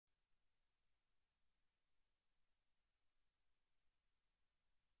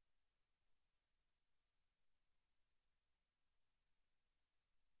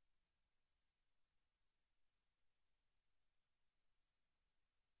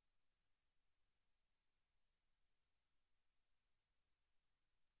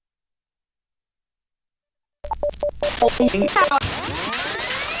Ten.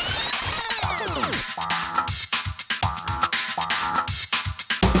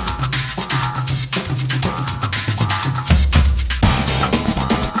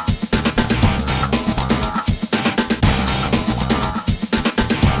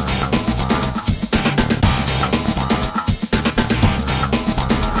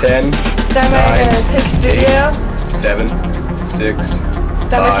 Start my Tick Studio. 7, 6.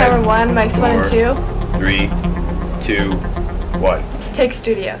 Start my timer 1, mics 1 and 2. 3, 2, 1. Tick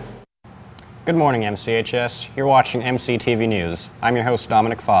Studio. Good morning, MCHS. You're watching MCTV News. I'm your host,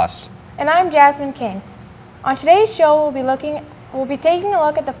 Dominic Faust. And I'm Jasmine King. On today's show, we'll be taking a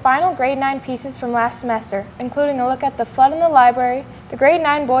look at the final grade 9 pieces from last semester, including a look at the flood in the library, the grade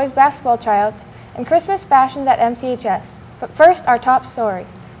 9 boys basketball tryouts, and Christmas fashions at MCHS. But first, our top story.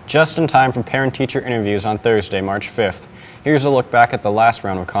 Just in time for parent-teacher interviews on Thursday, March 5th. Here's a look back at the last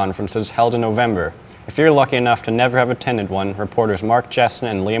round of conferences held in November. If you're lucky enough to never have attended one, reporters Mark Jesson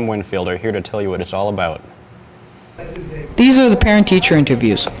and Liam Winfield are here to tell you what it's all about. These are the parent-teacher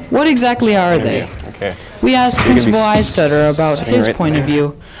interviews. What exactly are they? Okay. We asked Principal Eistetter about his point of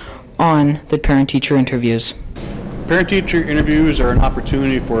view on the parent-teacher interviews. Parent-teacher interviews are an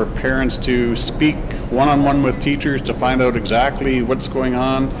opportunity for parents to speak one-on-one with teachers to find out exactly what's going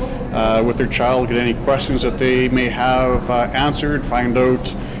on with their child, get any questions that they may have answered, find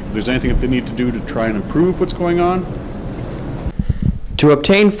out if there's anything that they need to do to try and improve what's going on. To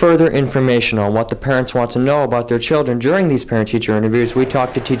obtain further information on what the parents want to know about their children during these parent-teacher interviews, we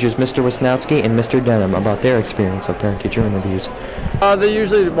talked to teachers Mr. Wisnowski and Mr. Denham about their experience of parent-teacher interviews. They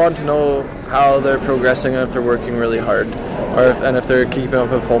usually want to know how they're progressing and if they're working really hard, and if they're keeping up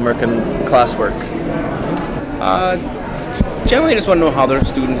with homework and classwork. Generally, I just want to know how their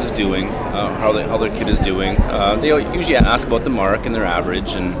student is doing, how their kid is doing. They usually ask about the mark and their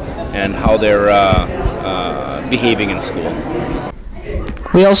average and how they're behaving in school.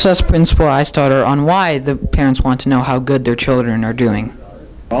 We also asked Principal Eistetter on why the parents want to know how good their children are doing.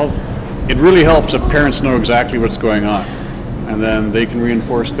 Well, it really helps if parents know exactly what's going on, and then they can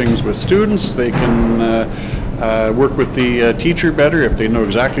reinforce things with students. They can work with the teacher better if they know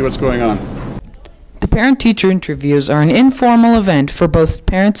exactly what's going on. The parent-teacher interviews are an informal event for both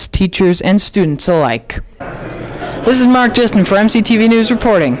parents, teachers, and students alike. This is Mark Jesson for MCTV News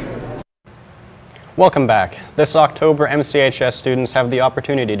reporting. Welcome back. This October, MCHS students have the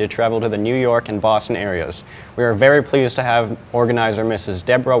opportunity to travel to the New York and Boston areas. We are very pleased to have organizer Mrs.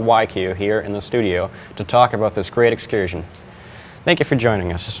 Deborah Wyke here in the studio to talk about this great excursion. Thank you for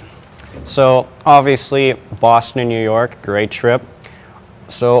joining us. So, obviously, Boston and New York, great trip.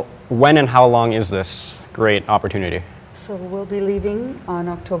 So, when and how long is this great opportunity? So we'll be leaving on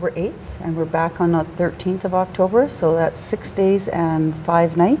October 8th, and we're back on the 13th of October, so that's 6 days and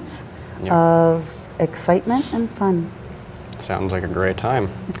 5 nights of excitement and fun. Sounds like a great time.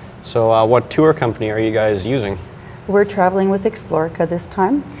 So what tour company are you guys using? We're traveling with Explorica this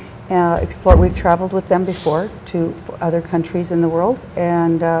time. We've traveled with them before to other countries in the world,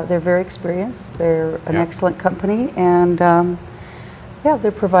 and they're very experienced. They're an excellent company, and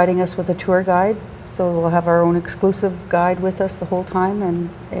they're providing us with a tour guide, so we'll have our own exclusive guide with us the whole time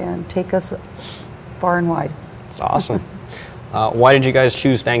and take us far and wide. It's awesome. Why did you guys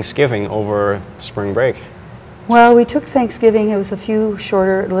choose Thanksgiving over spring break? Well, we took Thanksgiving. It was a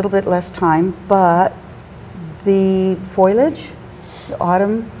little bit less time, but the foliage, the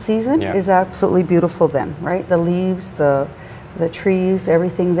autumn season is absolutely beautiful then, right? The leaves, the trees,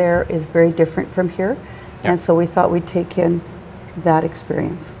 everything there is very different from here. And so we thought we'd take in that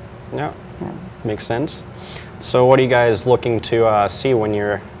experience. Yeah, makes sense. So what are you guys looking to see when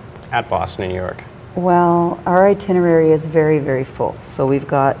you're at Boston and New York? Well, our itinerary is very, very full. So we've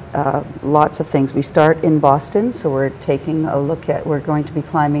got lots of things. We start in Boston, so we're taking a look at, we're going to be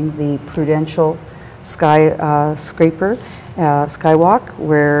climbing the Prudential Skywalk,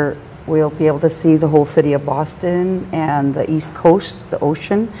 where we'll be able to see the whole city of Boston and the East Coast, the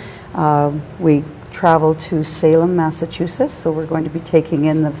ocean. We travel to Salem, Massachusetts, so we're going to be taking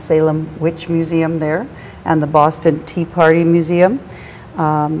in the Salem Witch Museum there and the Boston Tea Party Museum.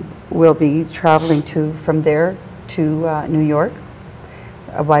 We'll be traveling from there to New York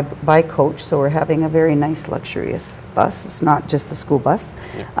by coach, so we're having a very nice luxurious bus. It's not just a school bus.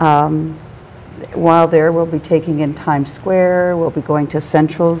 While there, we'll be taking in Times Square. We'll be going to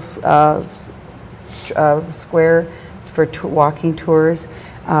Central Square for walking tours.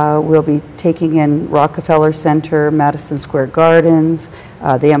 We'll be taking in Rockefeller Center, Madison Square Gardens,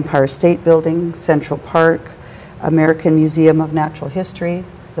 the Empire State Building, Central Park, American Museum of Natural History,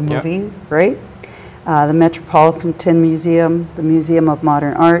 the movie, right? The Metropolitan Museum, the Museum of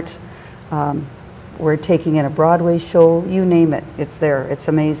Modern Art, We're taking in a Broadway show, you name it, it's there. It's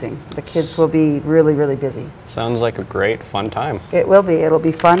amazing. The kids will be really, really busy. Sounds like a great, fun time. It will be. It'll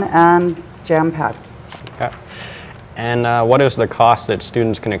be fun and jam-packed. Okay. And what is the cost that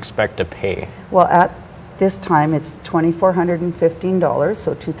students can expect to pay? Well, at this time, it's $2,415,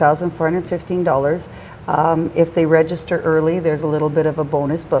 so $2,415. If they register early, there's a little bit of a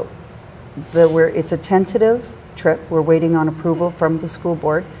bonus, but it's a tentative trip. We're waiting on approval from the school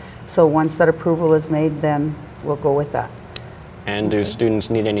board. So once that approval is made, then we'll go with that. And do students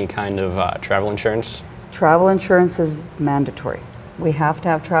need any kind of travel insurance? Travel insurance is mandatory. We have to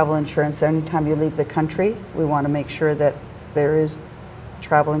have travel insurance anytime you leave the country. We want to make sure that there is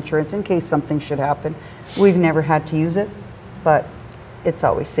travel insurance in case something should happen. We've never had to use it, but it's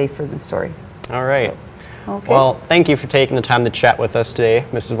always safer than sorry. All right. So, okay. Well, thank you for taking the time to chat with us today,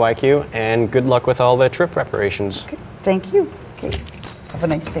 Mrs. YQ, and good luck with all the trip preparations. Okay. Thank you. Okay. Have a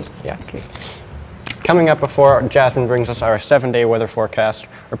nice day. Yeah. Okay. Coming up before Jasmine brings us our 7-day weather forecast,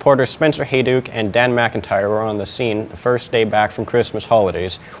 reporters Spencer Hayduke and Dan McIntyre were on the scene the first day back from Christmas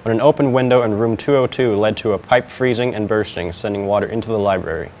holidays when an open window in room 202 led to a pipe freezing and bursting, sending water into the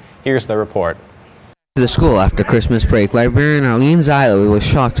library. Here's the report. To the school after Christmas break, librarian Arlene Zylo was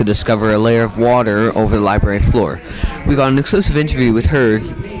shocked to discover a layer of water over the library floor. We got an exclusive interview with her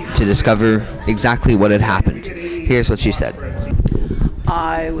to discover exactly what had happened. Here's what she said.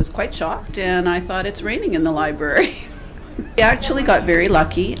 I was quite shocked, and I thought it's raining in the library. We actually got very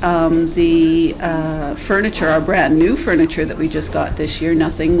lucky. The furniture, our brand new furniture that we just got this year,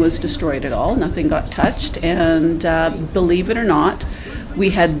 nothing was destroyed at all. Nothing got touched, and believe it or not, we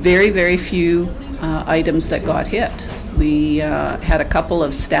had very, very few items that got hit. We had a couple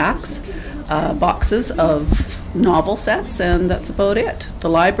of stacks, boxes of novel sets, and that's about it. The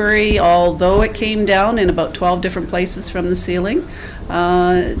library, although it came down in about 12 different places from the ceiling,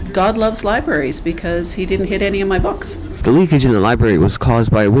 God loves libraries because he didn't hit any of my books. The leakage in the library was caused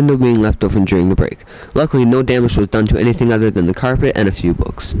by a window being left open during the break. Luckily, no damage was done to anything other than the carpet and a few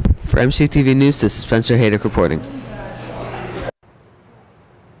books. For MCTV News, this is Spencer Hayduke reporting.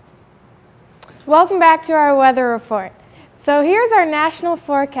 Welcome back to our weather report. So here's our national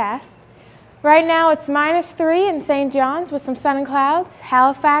forecast. Right now it's -3 in St. John's with some sun and clouds.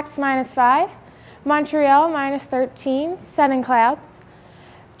 Halifax -5. Montreal -13, sun and clouds.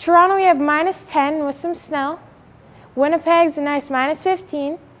 Toronto we have -10 with some snow. Winnipeg's a nice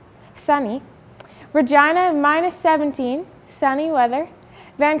 -15, sunny. Regina -17, sunny weather.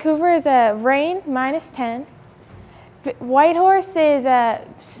 Vancouver is a rain, -10. Whitehorse is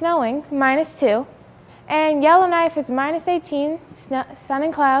snowing, -2. And Yellowknife is -18, sun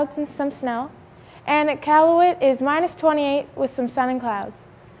and clouds and some snow. And at Iqaluit is -28 with some sun and clouds.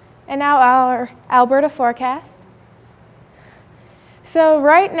 And now our Alberta forecast. So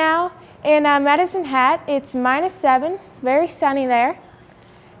right now in Medicine Hat, it's -7, very sunny there.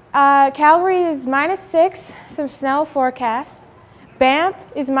 Calgary is -6, some snow forecast. Banff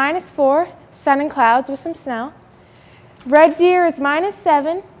is -4, sun and clouds with some snow. Red Deer is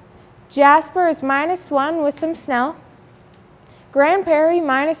 -7. Jasper is -1 with some snow. Grand Prairie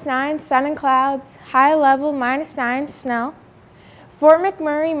 -9, sun and clouds. High Level -9, snow. Fort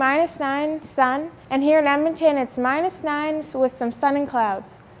McMurray -9, sun. And here in Edmonton it's -9 with some sun and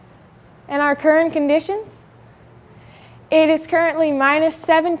clouds. And our current conditions? It is currently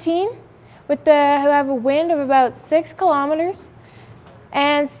 -17 with we have a wind of about 6 kilometers.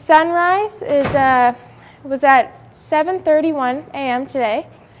 And sunrise is was at 7:31 a.m. today.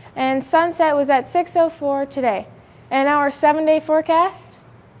 And sunset was at 6:04 today. And our 7-day forecast,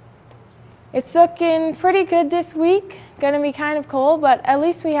 it's looking pretty good this week. Going to be kind of cold, but at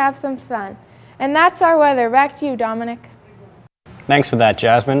least we have some sun. And that's our weather. Back to you, Dominic. Thanks for that,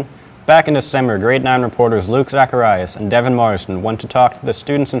 Jasmine. Back in December, Grade 9 reporters Luke Zacharias and Devin Marsden went to talk to the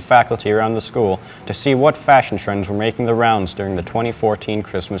students and faculty around the school to see what fashion trends were making the rounds during the 2014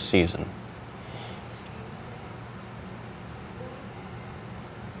 Christmas season.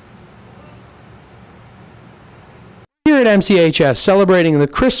 Here at MCHS celebrating the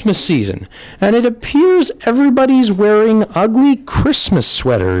Christmas season, and it appears everybody's wearing ugly Christmas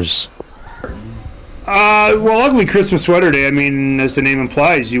sweaters. Well, ugly Christmas sweater day, I mean, as the name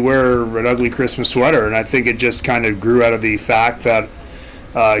implies, you wear an ugly Christmas sweater, and I think it just kind of grew out of the fact that,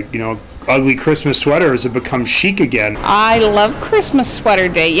 ugly Christmas sweaters have become chic again. I love Christmas sweater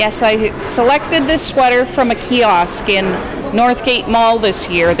day. Yes, I selected this sweater from a kiosk in Northgate Mall this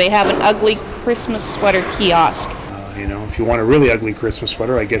year. They have an ugly Christmas sweater kiosk. If you want a really ugly Christmas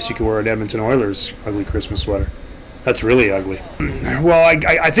sweater, I guess you could wear an Edmonton Oilers ugly Christmas sweater. That's really ugly. Well,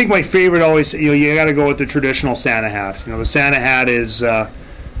 I think my favorite always, you got to go with the traditional Santa hat. The Santa hat is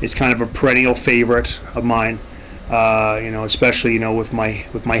is kind of a perennial favorite of mine. Especially with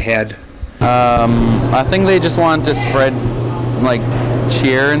my head. I think they just wanted to spread like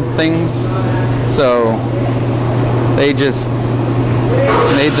cheer and things, so they just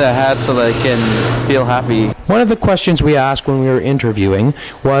made the hat so they can feel happy. One of the questions we asked when we were interviewing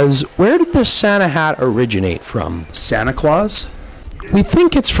was, where did the Santa hat originate from? Santa Claus? We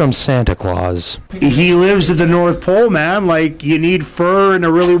think it's from Santa Claus. He lives at the North Pole, man. Like, you need fur and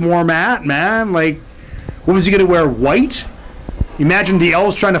a really warm hat, man. Like, what was he going to wear, white? Imagine the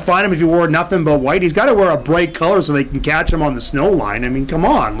elves trying to find him if he wore nothing but white. He's got to wear a bright color so they can catch him on the snow line. I mean, come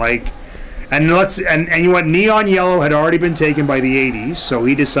on. Like, and you went neon yellow had already been taken by the 80s, so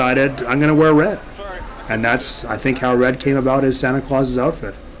he decided, I'm going to wear red. And that's, I think, how red came about as Santa Claus's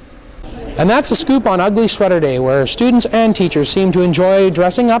outfit. And that's a scoop on Ugly Sweater Day, where students and teachers seem to enjoy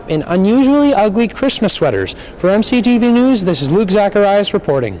dressing up in unusually ugly Christmas sweaters. For MCTV News, this is Luke Zacharias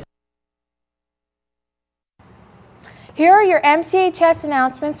reporting. Here are your MCHS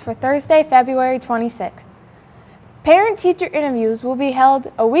announcements for Thursday, February 26th. Parent-teacher interviews will be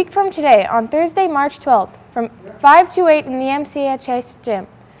held a week from today on Thursday, March 12th from 5 to 8 in the MCHS gym.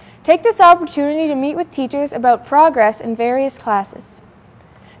 Take this opportunity to meet with teachers about progress in various classes.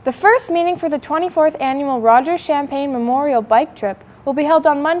 The first meeting for the 24th Annual Roger Champagne Memorial Bike Trip will be held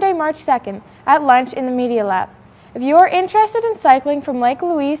on Monday, March 2nd at lunch in the Media Lab. If you are interested in cycling from Lake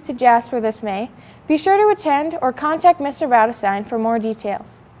Louise to Jasper this May, be sure to attend or contact Mr. Radestein for more details.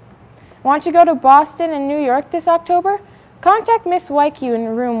 Want to go to Boston and New York this October? Contact Miss Wyke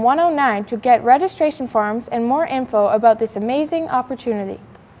in room 109 to get registration forms and more info about this amazing opportunity.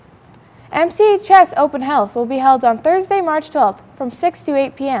 MCHS Open House will be held on Thursday, March 12th from 6 to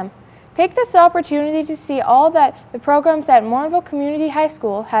 8 p.m. Take this opportunity to see all that the programs at Morinville Community High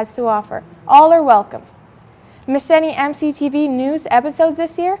School has to offer. All are welcome. Miss any MCTV News episodes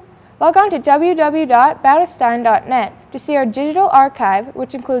this year? Log on to www.battistine.net to see our digital archive,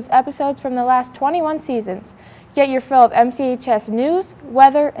 which includes episodes from the last 21 seasons. Get your fill of MCHS news,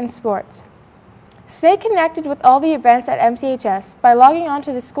 weather, and sports. Stay connected with all the events at MCHS by logging on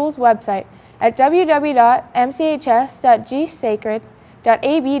to the school's website at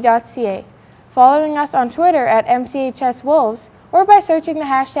www.mchs.gsacred.ab.ca, following us on Twitter at MCHS Wolves, or by searching the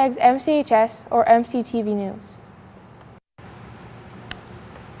hashtags MCHS or MCTV News.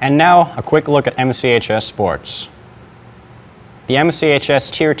 And now, a quick look at MCHS sports. The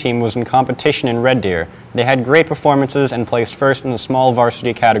MCHS cheer team was in competition in Red Deer. They had great performances and placed first in the small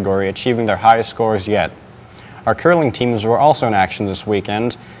varsity category, achieving their highest scores yet. Our curling teams were also in action this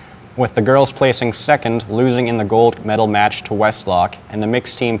weekend, with the girls placing second, losing in the gold medal match to Westlock, and the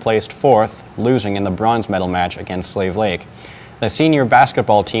mixed team placed fourth, losing in the bronze medal match against Slave Lake. The senior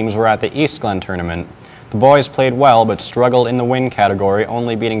basketball teams were at the East Glen tournament. The boys played well but struggled in the win category,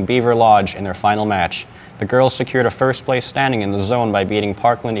 only beating Beaver Lodge in their final match. The girls secured a first-place standing in the zone by beating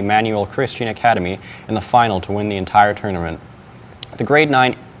Parkland Emmanuel Christian Academy in the final to win the entire tournament. The grade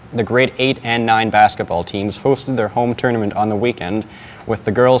 8 and 9 basketball teams hosted their home tournament on the weekend, with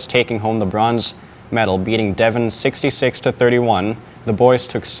the girls taking home the bronze medal, beating Devon 66-31. The boys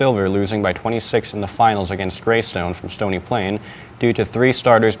took silver, losing by 26 in the finals against Greystone from Stony Plain due to 3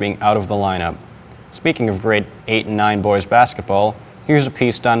 starters being out of the lineup. Speaking of grade 8 and 9 boys basketball, here's a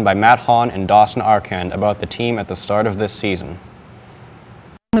piece done by Matt Hahn and Dawson Arkand about the team at the start of this season.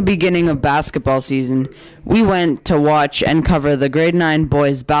 In the beginning of basketball season, we went to watch and cover the grade 9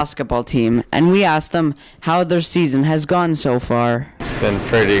 boys basketball team, and we asked them how their season has gone so far. It's been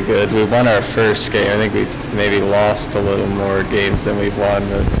pretty good. We won our first game. I think we've maybe lost a little more games than we've won,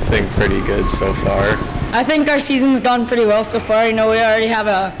 but it's been pretty good so far. I think our season's gone pretty well so far. You know, we already have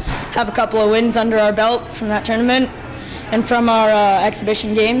a couple of wins under our belt from that tournament and from our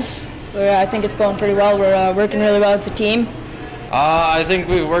exhibition games. So, I think it's going pretty well. We're working really well as a team. I think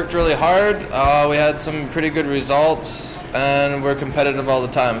we've worked really hard. We had some pretty good results, and we're competitive all the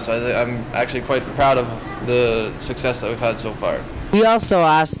time. So I'm actually quite proud of the success that we've had so far. We also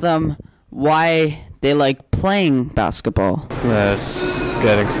asked them why they like playing basketball. It's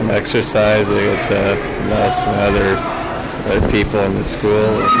getting some exercise. I get to know some other people in the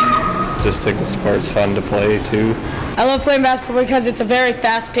school. Just think the sport's fun to play too. I love playing basketball because it's a very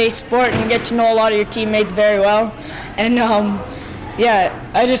fast-paced sport, and you get to know a lot of your teammates very well. And yeah,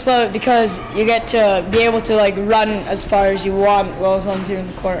 I just love it because you get to be able to like run as far as you want while as long as you're in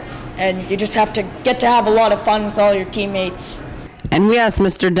the court, and you just have to get to have a lot of fun with all your teammates. And we asked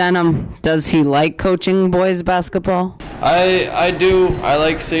Mr. Denham, does he like coaching boys basketball? I do. I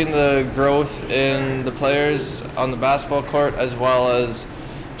like seeing the growth in the players on the basketball court, as well as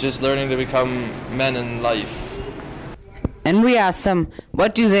just learning to become men in life. And we asked them,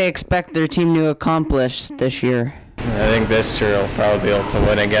 what do they expect their team to accomplish this year? I think this year we'll probably be able to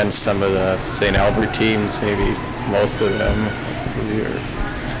win against some of the St. Albert teams, maybe most of them.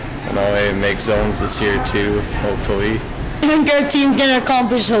 Maybe make zones this year too, hopefully. I think our team's going to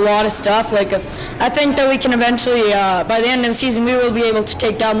accomplish a lot of stuff. I think that we can eventually, by the end of the season, we will be able to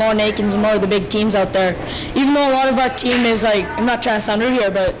take down Lorne Aikens and more of the big teams out there. Even though a lot of our team is I'm not trying to sound rude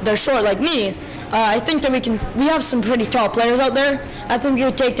here, but they're short like me. I think that we have some pretty tall players out there. I think we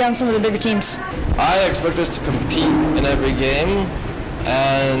could take down some of the bigger teams. I expect us to compete in every game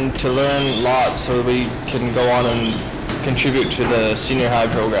and to learn lots so that we can go on and contribute to the senior high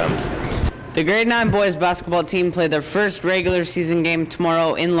program. The grade 9 boys basketball team play their first regular season game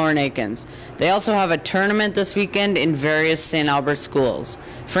tomorrow in Lorne Aikens. They also have a tournament this weekend in various St. Albert schools.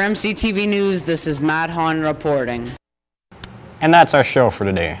 For MCTV News, this is Matt Hahn reporting. And that's our show for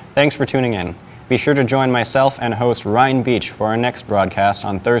today. Thanks for tuning in. Be sure to join myself and host Ryan Beach for our next broadcast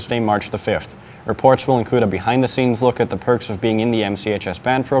on Thursday, March the 5th. Reports will include a behind-the-scenes look at the perks of being in the MCHS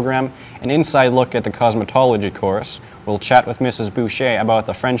band program, an inside look at the cosmetology course, we'll chat with Mrs. Boucher about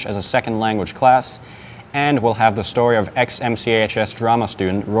the French as a second language class, and we'll have the story of ex-MCHS drama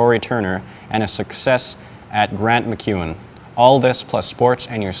student Rory Turner and his success at Grant MacEwan. All this plus sports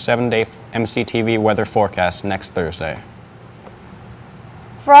and your 7-day MCTV weather forecast next Thursday.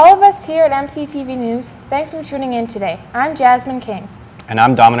 For all of us here at MCTV News, thanks for tuning in today. I'm Jasmine King. And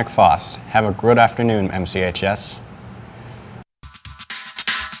I'm Dominic Foss. Have a good afternoon, MCHS.